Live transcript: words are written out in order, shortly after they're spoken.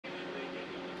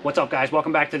What's up, guys?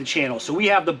 Welcome back to the channel. So we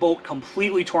have the boat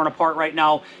completely torn apart right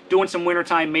now, doing some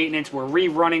wintertime maintenance. We're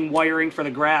rerunning wiring for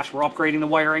the graphs. We're upgrading the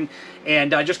wiring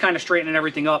and just kind of straightening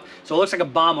everything up. So it looks like a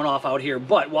bomb went off out here.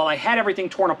 But while I had everything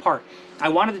torn apart, I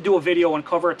wanted to do a video and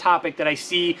cover a topic that I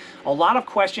see a lot of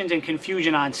questions and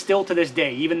confusion on still to this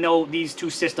day, even though these two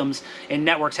systems and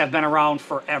networks have been around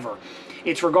forever.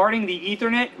 It's regarding the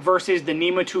Ethernet versus the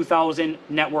NMEA 2000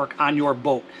 network on your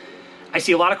boat. I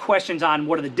see a lot of questions on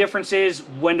what are the differences,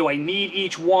 when do I need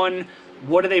each one,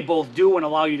 what do they both do and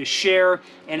allow you to share,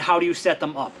 and how do you set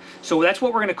them up. So that's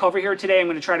what we're going to cover here today. I'm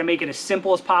going to try to make it as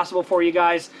simple as possible for you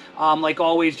guys. Like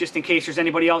always, just in case there's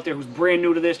anybody out there who's brand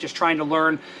new to this, just trying to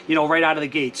learn, right out of the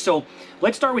gate. So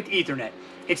let's start with Ethernet.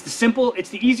 It's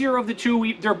the easier of the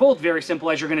two. They're both very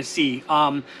simple, as you're going to see,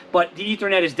 but the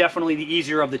Ethernet is definitely the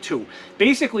easier of the two.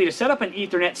 Basically, to set up an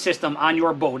Ethernet system on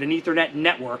your boat, an Ethernet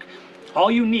network, all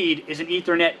you need is an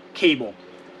Ethernet cable.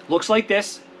 Looks like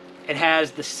this. It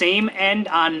has the same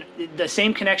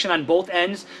connection on both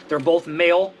ends. They're both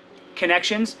male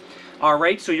connections. All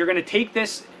right, so you're going to take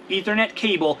this Ethernet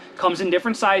cable, comes in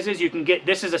different sizes. You can get,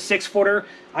 this is a 6-footer.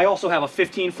 I also have a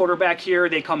 15-footer back here.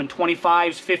 They come in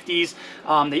 25s,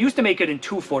 50s. They used to make it in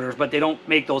 2-footers, but they don't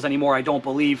make those anymore, I don't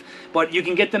believe. But you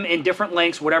can get them in different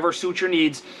lengths, whatever suits your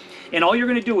needs. And all you're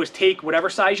going to do is take whatever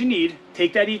size you need,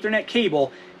 take that Ethernet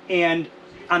cable, and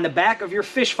on the back of your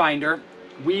fish finder,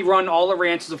 we run all the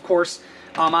ranches, of course,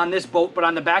 on this boat, but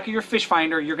on the back of your fish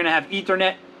finder, you're going to have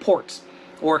Ethernet ports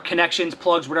or connections,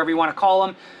 plugs, whatever you want to call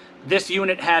them. This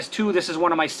unit has two. This is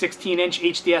one of my 16-inch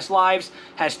HDS Lives,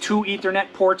 has two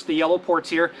Ethernet ports, the yellow ports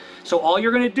here. So all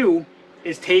you're going to do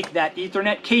is take that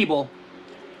Ethernet cable,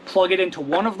 plug it into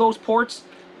one of those ports,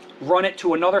 run it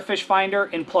to another fish finder,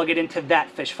 and plug it into that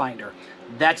fish finder.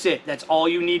 That's it. That's all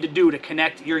you need to do to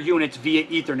connect your units via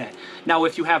Ethernet. Now,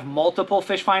 if you have multiple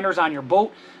fish finders on your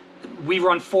boat, we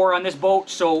run 4 on this boat,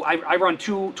 so I run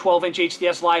two 12-inch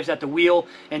HDS Lives at the wheel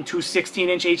and two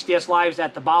 16-inch HDS Lives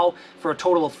at the bow for a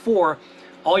total of 4.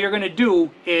 All you're going to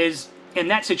do is, in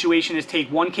that situation, is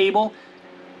take one cable,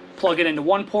 plug it into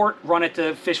one port, run it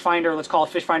to fish finder, let's call it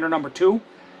fish finder number 2.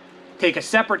 Take a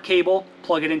separate cable,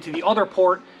 plug it into the other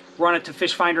port, run it to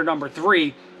fish finder number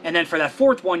 3. And then for that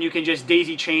 4th one, you can just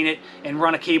daisy chain it and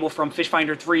run a cable from fish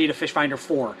finder 3 to fish finder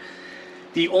 4.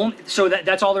 So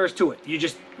that's all there is to it. You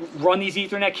just run these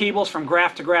Ethernet cables from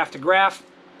graph to graph to graph.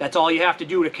 That's all you have to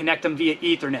do to connect them via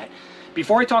Ethernet.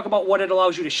 Before I talk about what it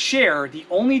allows you to share, the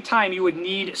only time you would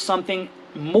need something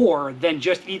more than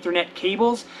just Ethernet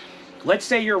cables, let's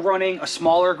say you're running a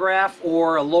smaller graph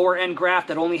or a lower end graph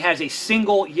that only has a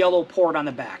single yellow port on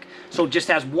the back. So it just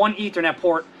has one Ethernet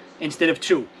port instead of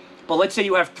 2. But let's say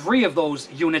you have 3 of those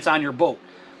units on your boat.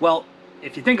 Well,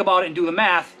 if you think about it and do the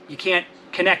math, you can't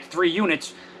connect 3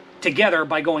 units together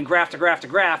by going graph to graph to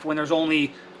graph when there's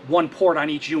only one port on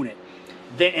each unit.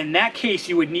 Then in that case,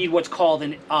 you would need what's called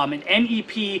an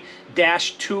NEP-2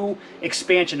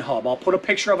 expansion hub. I'll put a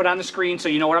picture of it on the screen so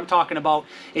you know what I'm talking about.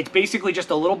 It's basically just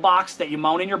a little box that you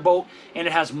mount in your boat, and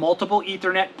it has multiple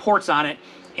Ethernet ports on it.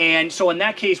 And so in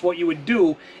that case, what you would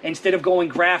do, instead of going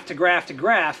graph to graph to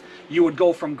graph, you would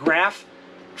go from graph,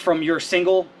 from your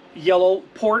single yellow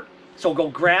port, so go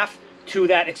graph to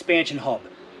that expansion hub,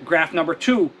 graph number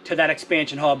 2 to that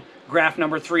expansion hub, graph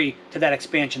number 3 to that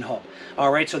expansion hub.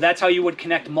 All right, so that's how you would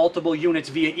connect multiple units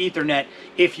via Ethernet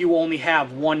if you only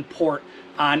have one port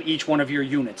on each one of your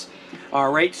units.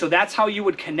 All right, so that's how you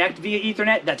would connect via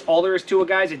Ethernet. That's all there is to it,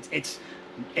 guys.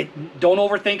 Don't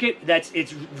overthink it.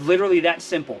 It's literally that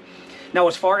simple. Now,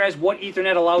 as far as what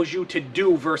Ethernet allows you to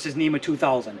do versus NMEA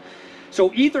 2000. So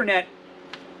Ethernet,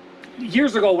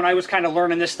 years ago when I was kind of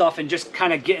learning this stuff and just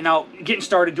kind of getting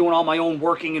started doing all my own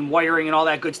working and wiring and all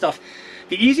that good stuff,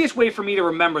 the easiest way for me to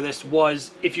remember this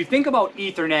was if you think about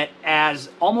Ethernet as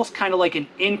almost kind of like an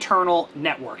internal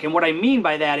network. And what I mean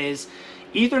by that is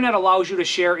Ethernet allows you to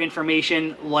share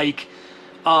information like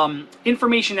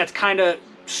information that's kind of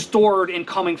stored and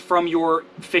coming from your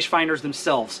fish finders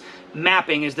themselves.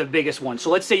 Mapping is the biggest one. So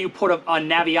let's say you put a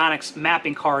Navionics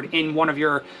mapping card in one of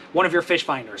your fish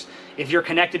finders. If you're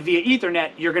connected via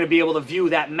Ethernet, you're going to be able to view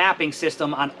that mapping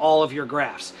system on all of your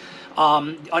graphs.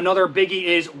 Another biggie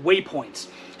is waypoints.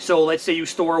 So let's say you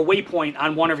store a waypoint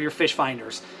on one of your fish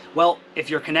finders. Well, if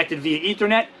you're connected via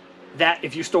Ethernet,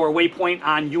 if you store a waypoint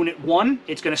on unit 1,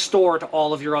 it's going to store to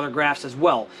all of your other graphs as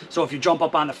well. So if you jump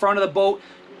up on the front of the boat,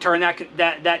 turn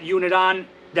that unit on,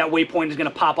 that waypoint is going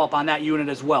to pop up on that unit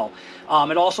as well.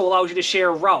 It also allows you to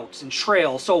share routes and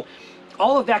trails. So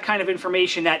all of that kind of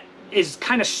information that is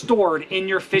kind of stored in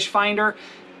your fish finder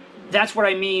that's what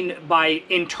I mean by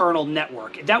internal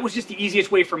network. That was just the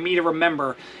easiest way for me to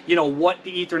remember, you know, what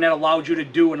the Ethernet allowed you to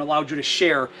do and allowed you to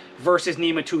share versus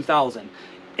NMEA 2000.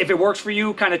 If it works for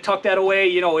you, kind of tuck that away.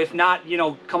 You know, if not, you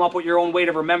know, come up with your own way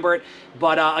to remember it.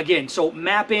 But again, so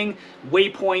mapping,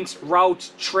 waypoints,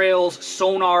 routes, trails,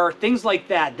 sonar, things like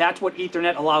that. That's what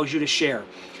Ethernet allows you to share.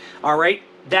 All right,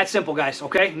 that's simple, guys.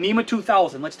 Okay, NMEA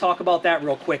 2000. Let's talk about that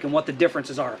real quick and what the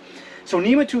differences are. So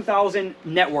NMEA 2000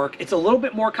 network, it's a little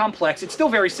bit more complex. It's still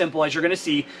very simple, as you're going to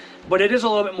see, but it is a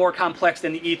little bit more complex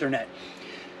than the Ethernet.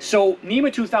 So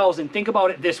NMEA 2000, think about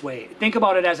it this way. Think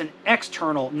about it as an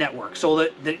external network. So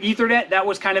the Ethernet, that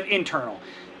was kind of internal.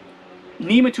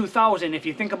 NMEA 2000, if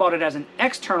you think about it as an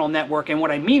external network, and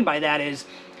what I mean by that is,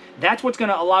 that's what's going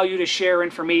to allow you to share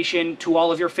information to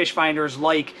all of your fish finders,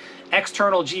 like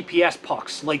external GPS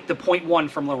pucks, like the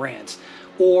 0.1 from Lowrance,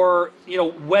 or, you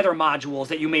know, weather modules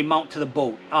that you may mount to the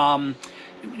boat.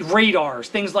 Radars,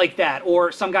 things like that,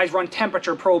 or some guys run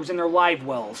temperature probes in their live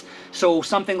wells, so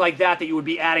something like that that you would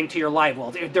be adding to your live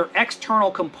wells. They're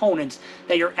external components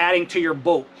that you're adding to your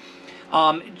boat.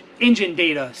 Engine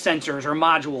data sensors or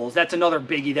modules, that's another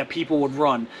biggie that people would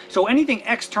run. So anything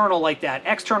external like that,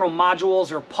 external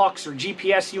modules or pucks or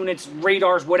GPS units,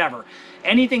 radars, whatever,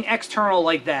 anything external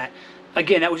like that.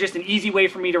 Again, that was just an easy way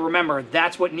for me to remember.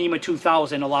 That's what NMEA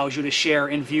 2000 allows you to share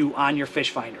and view on your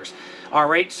fish finders. All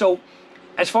right, so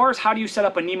as far as how do you set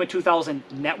up a NMEA 2000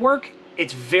 network,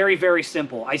 it's very, very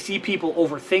simple. I see people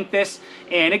overthink this,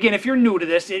 and again, if you're new to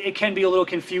this, it can be a little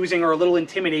confusing or a little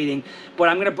intimidating, but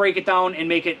I'm going to break it down and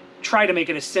try to make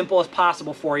it as simple as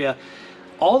possible for you.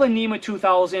 All the NMEA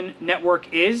 2000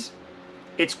 network is,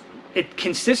 it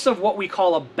consists of what we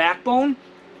call a backbone,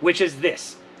 which is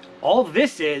this. All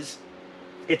this is,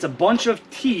 it's a bunch of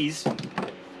T's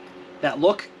that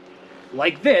look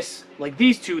like this, like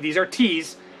these two. These are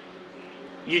T's.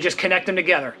 You just connect them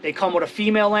together. They come with a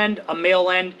female end, a male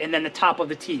end, and then the top of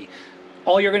the T.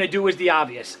 All you're going to do is the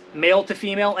obvious. Male to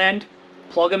female end,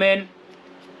 plug them in,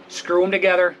 screw them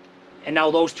together, and now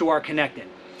those two are connected.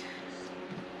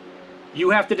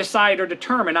 You have to decide or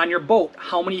determine on your boat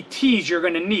how many T's you're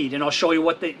going to need, and I'll show you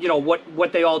what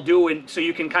they all do, and so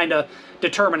you can kind of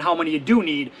determine how many you do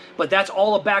need. But that's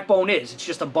all a backbone is. It's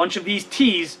just a bunch of these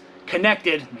T's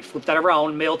connected. Let me flip that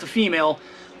around, male to female,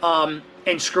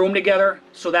 and screw them together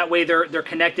so that way they're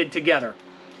connected together.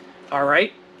 All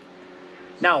right.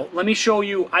 Now let me show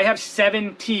you. I have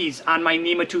 7 T's on my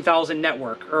NMEA 2000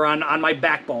 network, or on my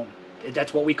backbone.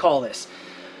 That's what we call this.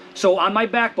 So on my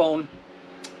backbone,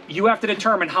 you have to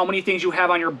determine how many things you have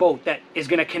on your boat that is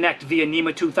going to connect via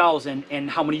NMEA 2000 and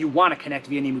how many you want to connect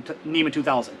via NMEA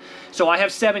 2000. So I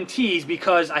have 7 T's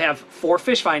because I have 4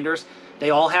 fish finders.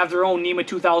 They all have their own NMEA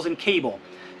 2000 cable.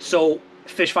 So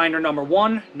fish finder number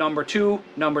 1, number 2,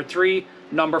 number 3,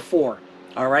 number 4.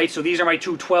 All right, so these are my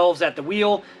 2 12s at the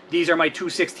wheel. These are my 2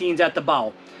 16s at the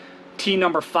bow. T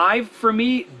number 5 for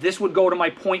me, this would go to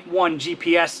my 0.1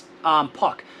 GPS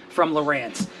puck from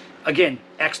Lowrance. Again,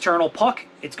 external puck,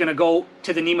 it's going to go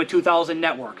to the NMEA 2000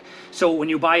 network. So when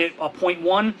you buy a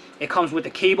 0.1, it comes with a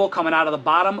cable coming out of the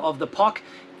bottom of the puck,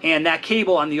 and that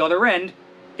cable on the other end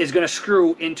is going to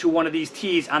screw into one of these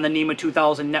T's on the NMEA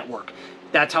 2000 network.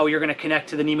 That's how you're going to connect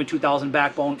to the NMEA 2000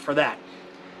 backbone for that.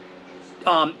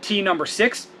 T number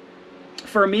 6,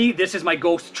 for me, this is my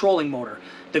Ghost trolling motor.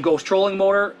 The Ghost trolling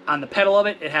motor, on the pedal of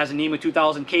it, it has a NMEA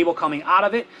 2000 cable coming out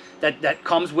of it that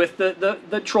comes with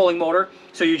the trolling motor.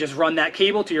 So you just run that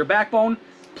cable to your backbone,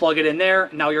 plug it in there.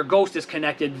 Now your Ghost is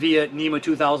connected via NMEA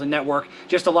 2000 network.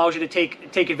 Just allows you to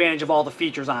take advantage of all the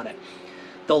features on it.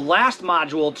 The last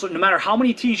module, so no matter how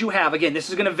many T's you have, again, this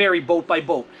is going to vary boat by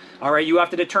boat. All right, you have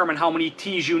to determine how many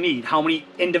T's you need, how many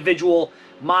individual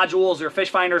modules or fish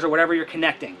finders or whatever you're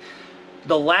connecting.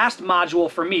 The last module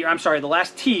for me, the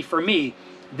last T for me,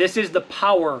 this is the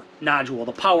power nodule,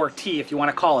 the power T if you want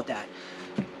to call it that.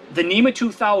 The NMEA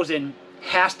 2000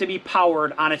 has to be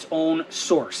powered on its own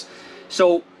source.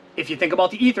 So if you think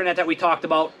about the Ethernet that we talked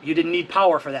about, you didn't need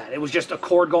power for that. It was just a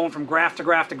cord going from graph to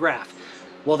graph to graph.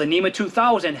 Well, the NMEA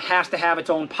 2000 has to have its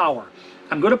own power.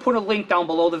 I'm going to put a link down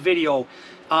below the video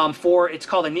it's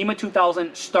called a NMEA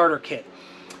 2000 starter kit.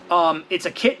 It's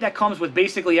a kit that comes with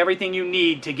basically everything you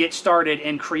need to get started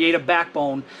and create a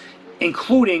backbone,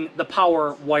 including the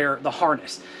power wire, the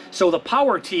harness. So the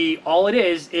power T, all it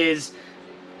is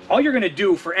all you're going to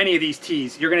do for any of these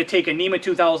T's, you're going to take a NMEA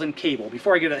 2000 cable.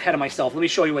 Before I get ahead of myself, let me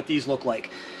show you what these look like.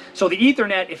 So the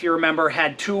Ethernet, if you remember,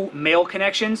 had 2 male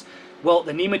connections. Well,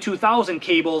 the NMEA 2000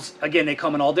 cables, again, they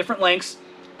come in all different lengths.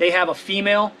 They have a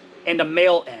female and a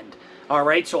male end. All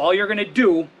right, so all you're going to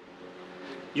do,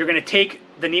 you're going to take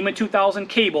the NMEA 2000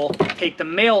 cable, take the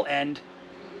male end,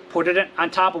 put it on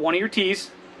top of one of your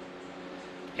tees,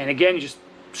 and again, you just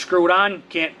screw it on.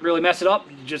 Can't really mess it up.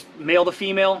 You just male the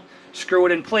female, screw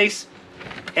it in place,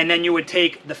 and then you would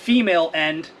take the female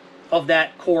end of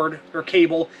that cord or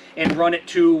cable and run it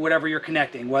to whatever you're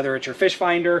connecting, whether it's your fish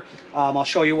finder. I'll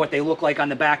show you what they look like on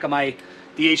the back of the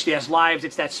HDS Lives.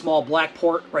 It's that small black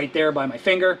port right there by my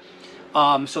finger.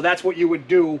 So that's what you would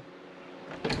do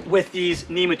with these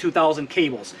NMEA 2000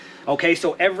 cables. Okay,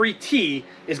 so every tee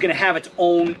is going to have its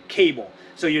own cable.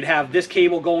 So you'd have this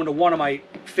cable going to one of my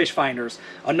fish finders,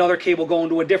 another cable going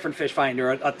to a different fish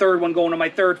finder, a third one going to my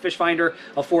third fish finder,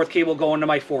 a fourth cable going to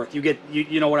my fourth.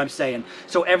 You know what I'm saying.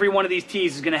 So every one of these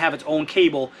tees is going to have its own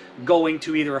cable going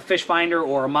to either a fish finder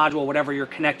or a module, whatever you're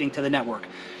connecting to the network.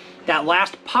 That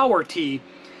last power tee,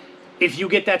 if you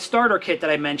get that starter kit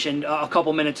that I mentioned a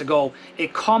couple minutes ago,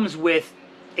 it comes with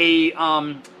the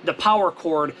power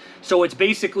cord. So it's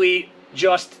basically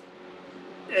just,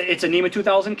 it's a NMEA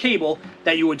 2000 cable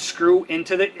that you would screw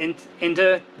into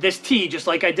this tee, just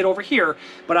like I did over here.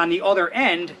 But on the other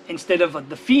end, instead of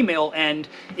the female end,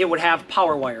 it would have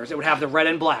power wires. It would have the red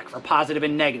and black for positive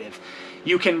and negative.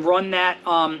 You can run that,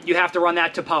 you have to run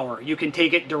that to power. You can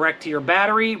take it direct to your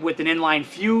battery with an inline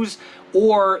fuse,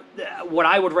 or what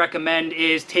I would recommend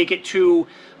is take it to,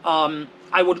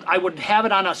 I would have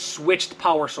it on a switched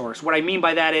power source. What I mean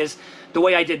by that is, the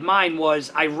way I did mine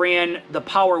was I ran the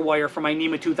power wire for my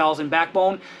NMEA 2000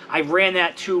 backbone. I ran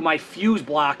that to my fuse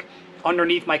block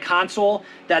underneath my console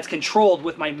that's controlled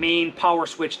with my main power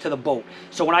switch to the boat.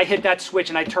 So when I hit that switch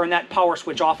and I turn that power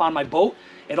switch off on my boat,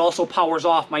 it also powers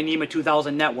off my NMEA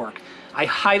 2000 network. I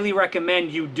highly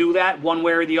recommend you do that one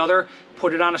way or the other.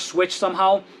 Put it on a switch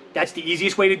somehow. That's the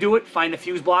easiest way to do it. Find the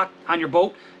fuse block on your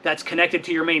boat that's connected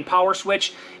to your main power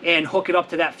switch and hook it up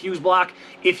to that fuse block.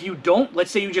 If you don't,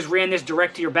 let's say you just ran this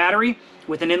direct to your battery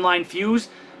with an inline fuse,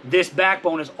 this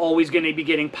backbone is always going to be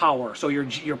getting power. So your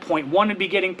 0.1 would be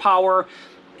getting power.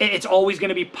 It's always going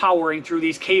to be powering through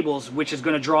these cables, which is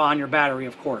going to draw on your battery,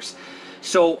 of course.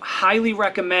 So highly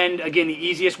recommend, again, the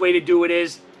easiest way to do it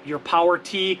is your power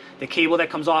tee, the cable that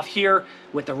comes off here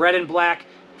with the red and black.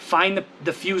 Find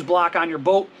the fuse block on your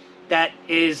boat that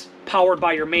is powered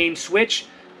by your main switch.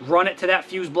 Run it to that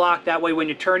fuse block. That way when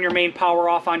you turn your main power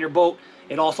off on your boat,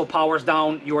 it also powers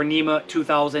down your NMEA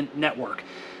 2000 network.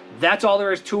 That's all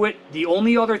there is to it. The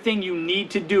only other thing you need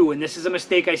to do, and this is a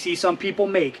mistake I see some people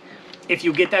make, if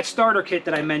you get that starter kit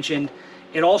that I mentioned,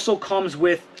 it also comes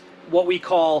with what we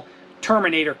call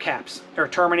terminator caps, or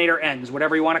terminator ends,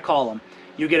 whatever you want to call them.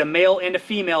 You get a male and a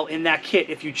female in that kit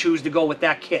if you choose to go with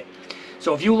that kit.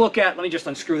 So if you look at, let me just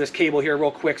unscrew this cable here real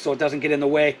quick so it doesn't get in the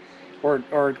way or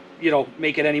you know,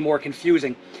 make it any more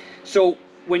confusing. So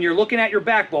when you're looking at your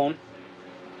backbone,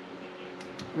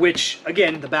 which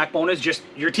again, the backbone is just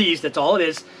your tees, that's all it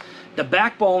is. The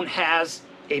backbone has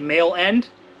a male end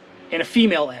and a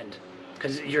female end,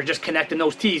 because you're just connecting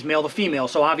those tees, male to female.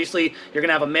 So obviously you're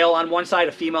gonna have a male on one side,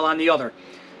 a female on the other.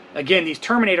 Again, these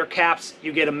terminator caps,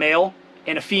 you get a male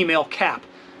and a female cap.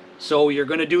 So you're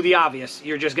gonna do the obvious.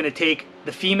 You're just gonna take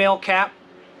the female cap,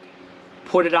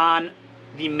 put it on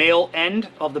the male end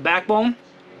of the backbone,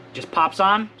 just pops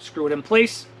on, screw it in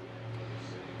place,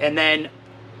 and then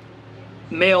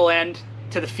male end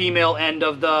to the female end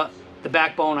of the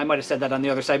backbone. I might have said that on the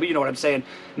other side, but you know what I'm saying.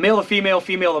 Male to female,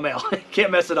 female to male.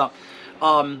 Can't mess it up.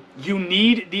 You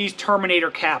need these terminator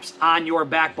caps on your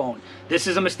backbone. This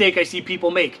is a mistake I see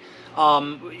people make.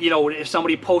 You know, if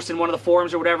somebody posts in one of the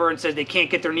forums or whatever and says they can't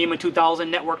get their NMEA 2000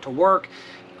 network to work,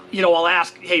 you know, I'll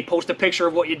ask, hey, post a picture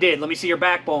of what you did. Let me see your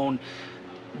backbone.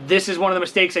 This is one of the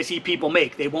mistakes I see people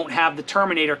make. They won't have the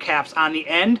terminator caps on the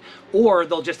end, or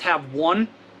they'll just have one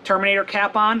terminator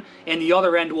cap on and the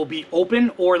other end will be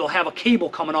open, or they'll have a cable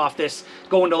coming off this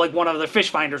going to like one of the fish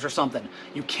finders or something.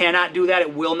 You cannot do that.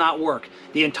 It will not work.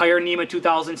 The entire NMEA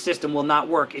 2000 system will not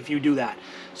work if you do that.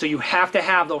 So you have to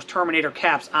have those terminator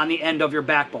caps on the end of your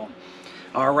backbone.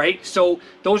 All right, so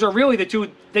those are really the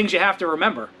two things you have to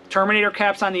remember. Terminator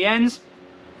caps on the ends,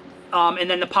 and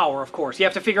then the power, of course. You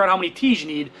have to figure out how many tees you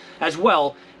need as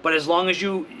well, but as long as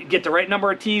you get the right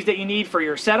number of tees that you need for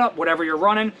your setup, whatever you're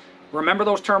running, remember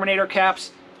those terminator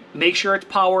caps. Make sure it's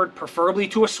powered, preferably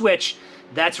to a switch.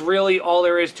 That's really all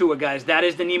there is to it, guys. That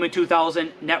is the NMEA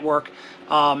 2000 network.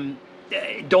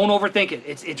 Don't overthink it.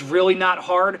 It's really not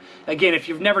hard. Again, if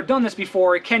you've never done this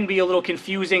before, it can be a little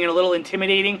confusing and a little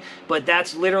intimidating, but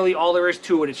that's literally all there is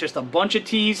to it. It's just a bunch of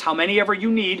tees, how many ever you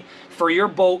need for your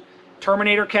boat,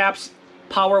 terminator caps,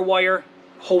 power wire,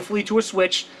 hopefully to a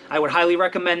switch. I would highly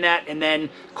recommend that, and then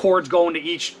cords going to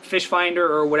each fish finder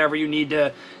or whatever you need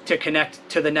to connect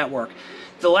to the network.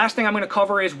 The last thing I'm going to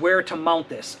cover is where to mount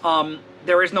this.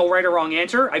 There is no right or wrong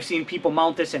answer. I've seen people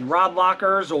mount this in rod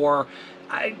lockers or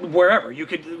wherever. You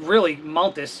could really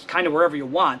mount this kind of wherever you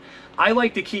want. I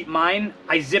like to keep mine,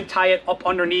 I zip tie it up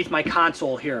underneath my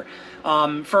console here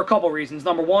for a couple reasons.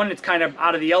 Number one, it's kind of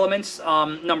out of the elements.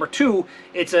 Number two,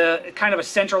 it's a kind of a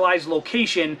centralized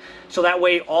location, so that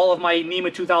way all of my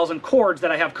NMEA 2000 cords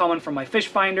that I have coming from my fish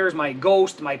finders, my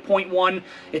Ghost, my Point 1,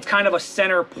 it's kind of a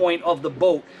center point of the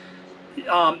boat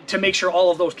to make sure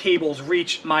all of those cables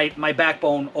reach my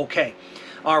backbone okay.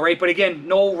 All right, but again,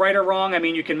 no right or wrong. I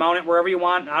mean, you can mount it wherever you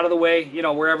want, out of the way, you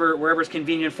know, wherever's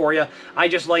convenient for you. I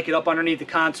just like it up underneath the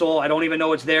console. I don't even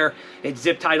know it's there. It's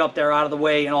zip tied up there out of the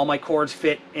way, and all my cords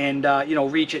fit and you know,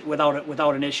 reach it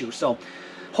without an issue. So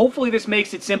hopefully this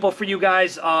makes it simple for you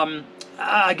guys.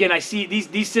 Again, I see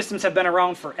these systems have been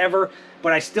around forever,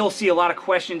 but I still see a lot of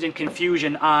questions and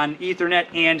confusion on Ethernet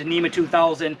and NMEA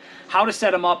 2000, how to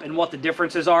set them up and what the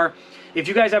differences are. If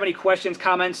you guys have any questions,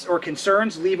 comments, or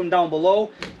concerns, leave them down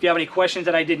below. If you have any questions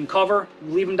that I didn't cover,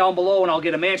 leave them down below and I'll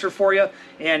get them answered for you.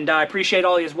 And I appreciate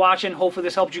all of you watching. Hopefully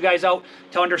this helped you guys out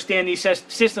to understand these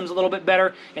systems a little bit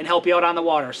better and help you out on the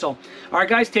water. So, all right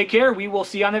guys, take care. We will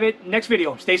see you on the next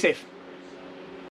video. Stay safe.